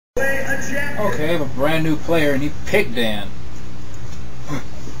Okay, I have a brand new player and he picked Dan.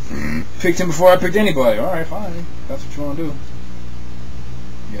 Picked him before I picked anybody. Alright, fine. That's what you want to do.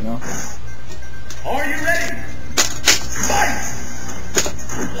 You know? Are you ready? Fight!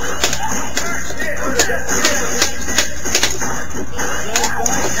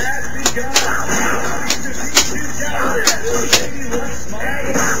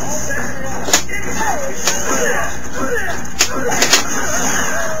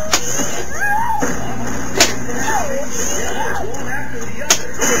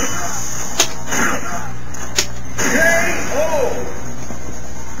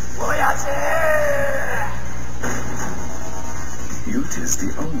 Youth is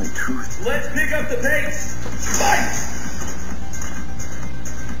the only truth. Let's pick up the pace. Fight!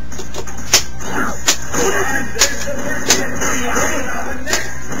 And there's the first hit. The next.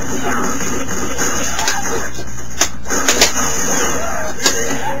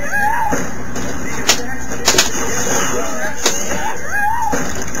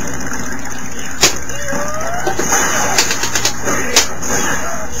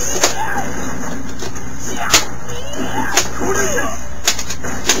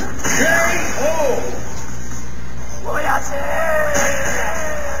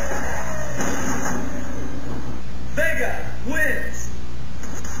 Vega wins.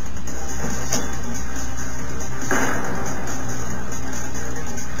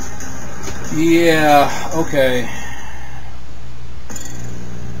 Yeah, okay.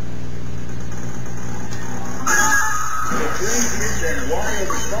 The craziest and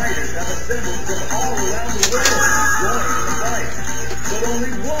wildest fighters have assembled from all around the world to join the fight. But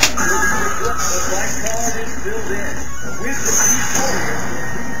only one will be the fight card is filled in, with the key warriors to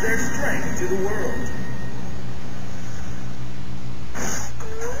prove their strength to the world.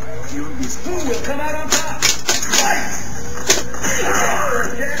 Who will come out on top? Fight! And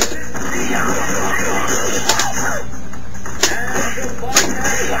the fight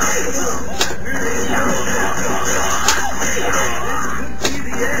has started. This could be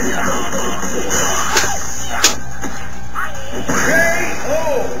the end.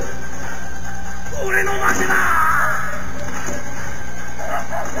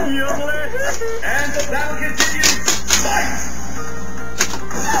 And the battle continues. Fight!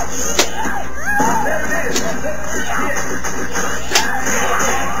 There it is.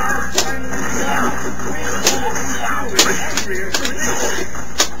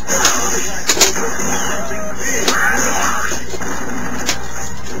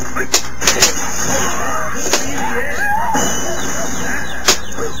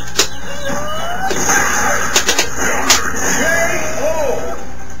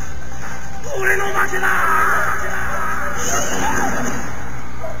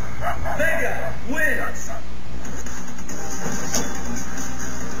 Vega wins.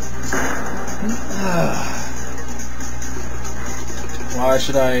 Why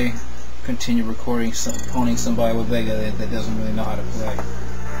should I continue recording owning somebody with Vega that doesn't really know how to play?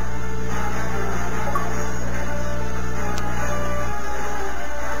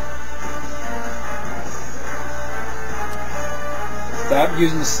 Stop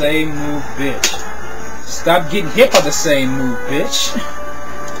using the same move, bitch. Stop getting hit by the same move, bitch.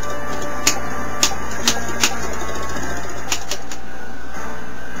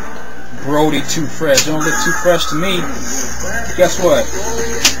 Brody too fresh. Don't look too fresh to me. Guess what?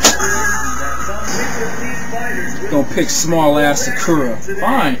 Gonna pick small ass Sakura.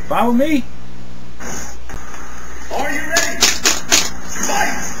 Fine. Fine with me. Are you ready?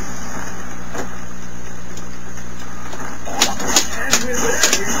 Fight! And with that,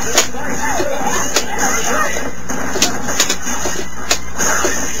 the fight is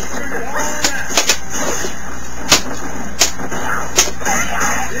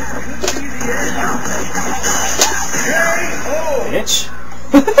Bitch.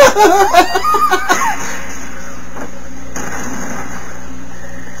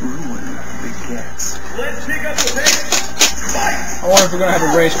 Ruin begets. Let's pick up the pace. Fight! I wonder if we're gonna have a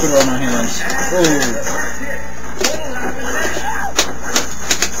rage quitter on our hands. Ooh.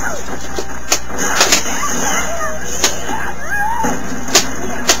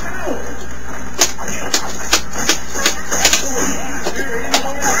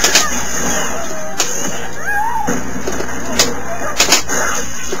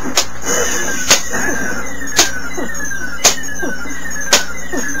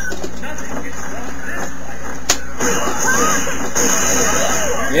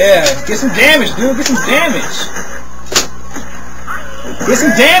 Yeah, get some damage, dude. Get some damage. Get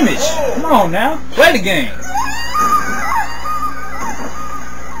some damage. Come on now. Play the game.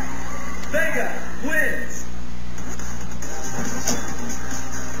 Vega wins.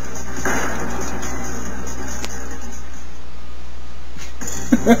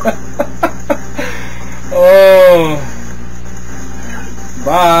 Oh,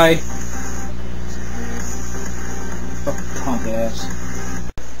 bye. Punk ass.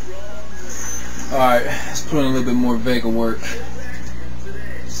 Alright, let's put in a little bit more Vega work.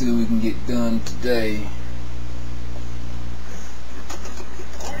 See what we can get done today.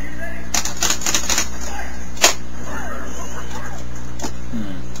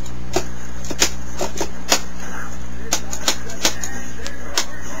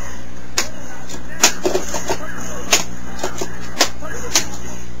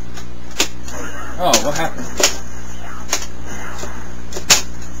 Oh, what happened?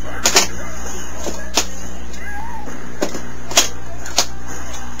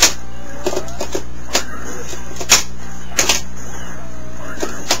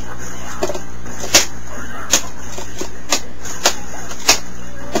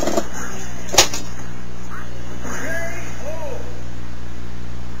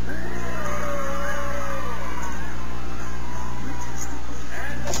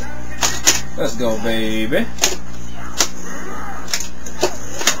 Let's go, baby.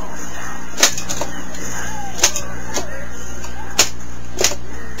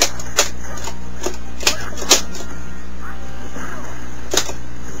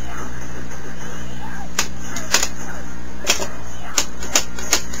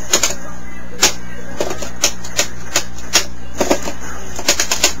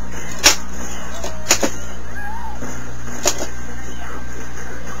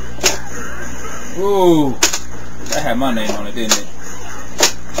 Ooh, that had my name on it, didn't it?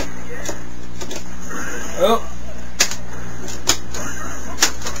 Oh.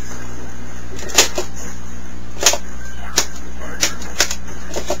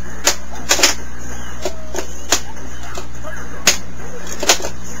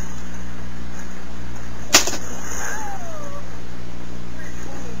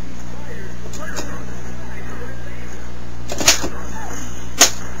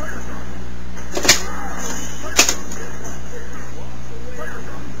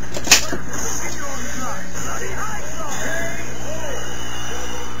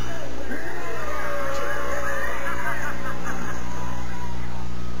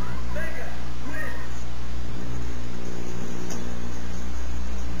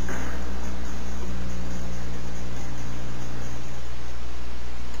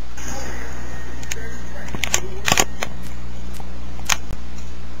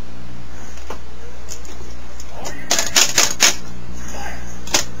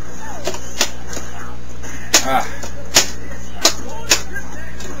 Ah.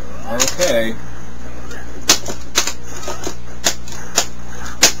 Okay.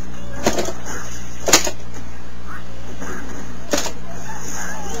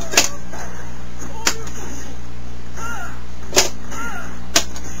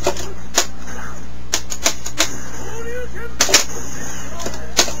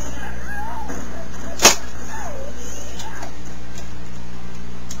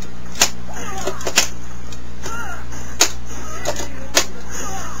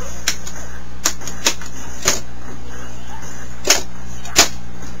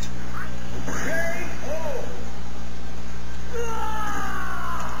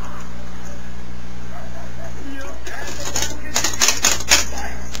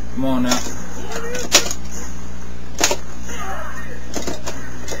 Come on now.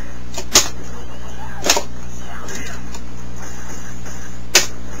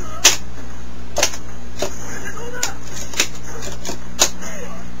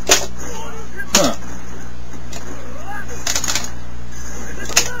 Huh.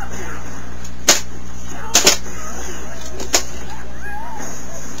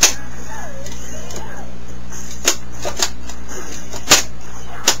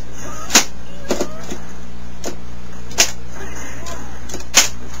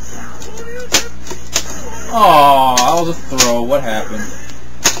 Oh, that was a throw. What happened?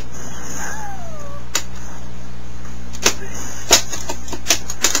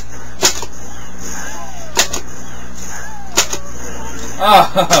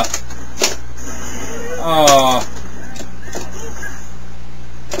 Ah. Oh.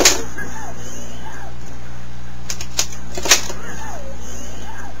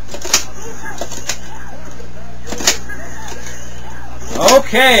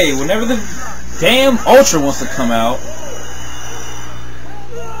 Okay, whenever the damn Ultra wants to come out.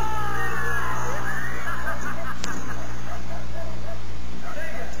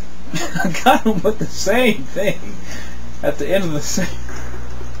 I got him with the same thing at the end of the same.